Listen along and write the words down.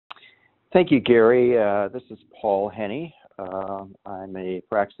Thank you, Gary. This is Paul Henny. I'm a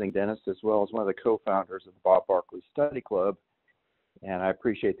practicing dentist as well as one of the co-founders of the Bob Barkley Study Club, and I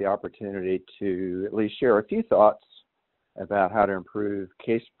appreciate the opportunity to at least share a few thoughts about how to improve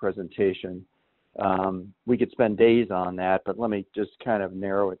case presentation. We could spend days on that, but let me just kind of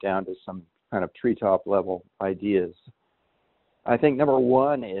narrow it down to some kind of treetop level ideas. I think number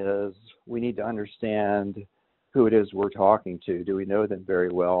one is we need to understand who it is we're talking to. Do we know them very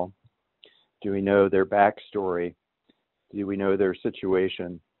well? Do we know their backstory? Do we know their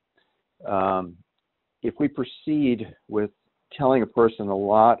situation? If we proceed with telling a person a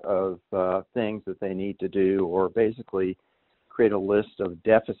lot of things that they need to do, or basically create a list of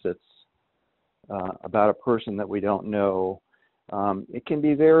deficits about a person that we don't know, it can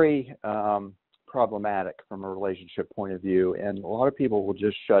be very problematic from a relationship point of view, and a lot of people will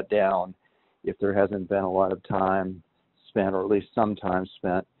just shut down if there hasn't been a lot of time spent, or at least some time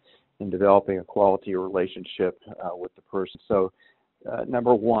spent, in developing a quality relationship with the person. So,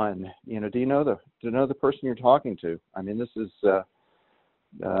 number one, do you know the person you're talking to? I mean, this is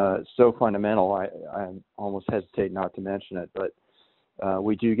so fundamental. I almost hesitate not to mention it, but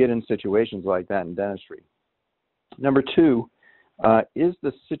we do get in situations like that in dentistry. Number two, is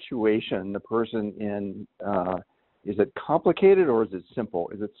the situation the person in is it complicated or is it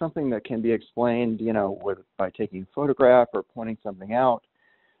simple? Is it something that can be explained, by taking a photograph or pointing something out?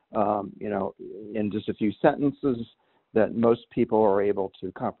 In just a few sentences that most people are able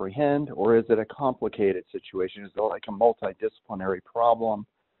to comprehend, or is it a complicated situation? Is it like a multidisciplinary problem?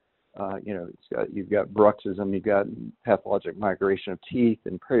 You've got bruxism, you've got pathologic migration of teeth,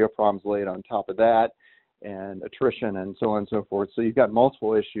 and perio problems laid on top of that, and attrition, and so on and so forth. So you've got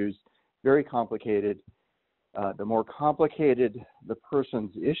multiple issues, very complicated. The more complicated the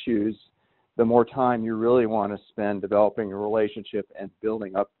person's issues, the more time you really want to spend developing a relationship and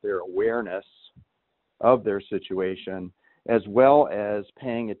building up their awareness of their situation, as well as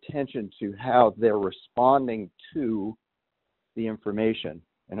paying attention to how they're responding to the information.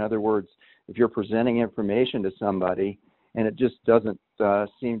 In other words, if you're presenting information to somebody and it just doesn't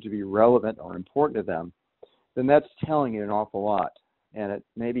seem to be relevant or important to them, then that's telling you an awful lot. And it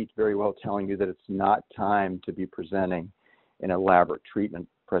may be very well telling you that it's not time to be presenting an elaborate treatment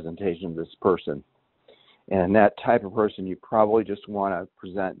presentation of this person. And that type of person, you probably just want to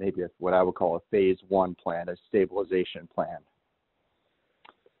present maybe what I would call a phase one plan, a stabilization plan.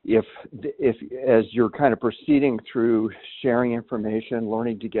 If as you're kind of proceeding through sharing information,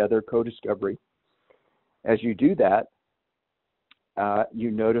 learning together, co-discovery, as you do that,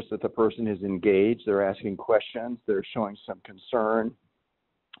 you notice that the person is engaged, they're asking questions, they're showing some concern,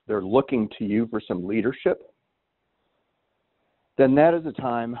 they're looking to you for some leadership, then that is a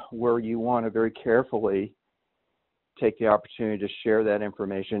time where you want to very carefully take the opportunity to share that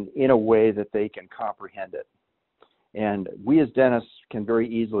information in a way that they can comprehend it. And we as dentists can very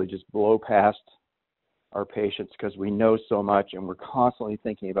easily just blow past our patients because we know so much and we're constantly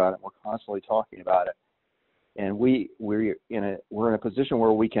thinking about it, we're constantly talking about it. And we're in a position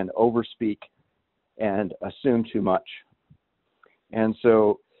where we can overspeak and assume too much. And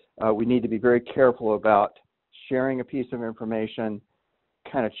so we need to be very careful about sharing a piece of information,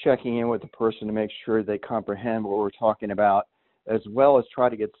 kind of checking in with the person to make sure they comprehend what we're talking about, as well as try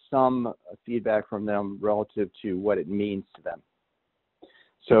to get some feedback from them relative to what it means to them.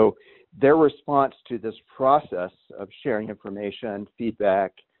 So their response to this process of sharing information,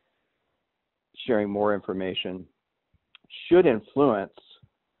 feedback, sharing more information, should influence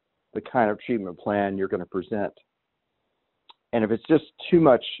the kind of treatment plan you're going to present. And if it's just too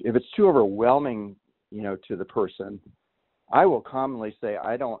much, if it's too overwhelming, to the person, I will commonly say,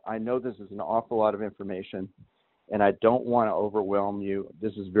 I know this is an awful lot of information, and I don't want to overwhelm you.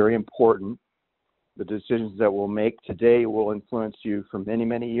 This is very important. The decisions that we'll make today will influence you for many,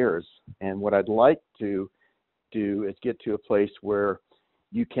 many years. And what I'd like to do is get to a place where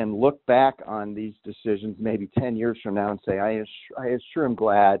you can look back on these decisions maybe 10 years from now and say, I sure am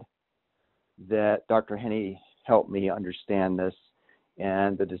glad that Dr. Henny helped me understand this,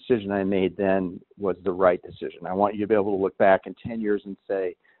 and the decision I made then was the right decision. I want you to be able to look back in 10 years and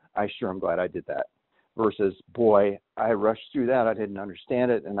say, I sure am glad I did that, versus, boy, I rushed through that, I didn't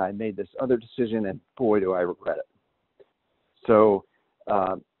understand it, and I made this other decision, and boy, do I regret it. So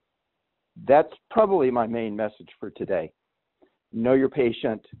that's probably my main message for today. Know your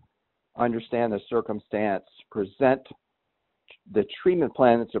patient, understand the circumstance, present the treatment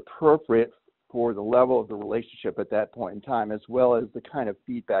plan that's appropriate for the level of the relationship at that point in time, as well as the kind of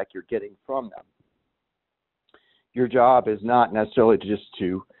feedback you're getting from them. Your job is not necessarily just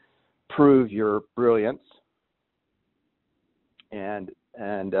to prove your brilliance and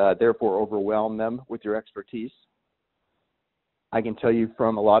and therefore overwhelm them with your expertise. I can tell you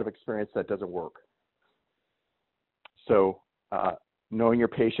from a lot of experience that doesn't work. So knowing your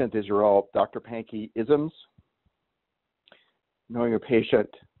patient, these are all Dr. Pankey isms. Knowing your patient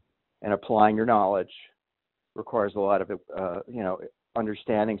and applying your knowledge requires a lot of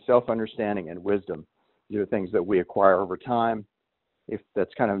understanding, self-understanding, and wisdom. These are things that we acquire over time. If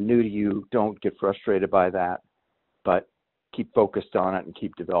that's kind of new to you, don't get frustrated by that, but keep focused on it and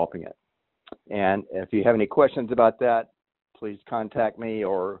keep developing it. And if you have any questions about that, please contact me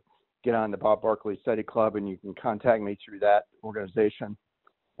or get on the Bob Barkley Study Club, and you can contact me through that organization,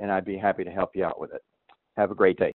 and I'd be happy to help you out with it. Have a great day.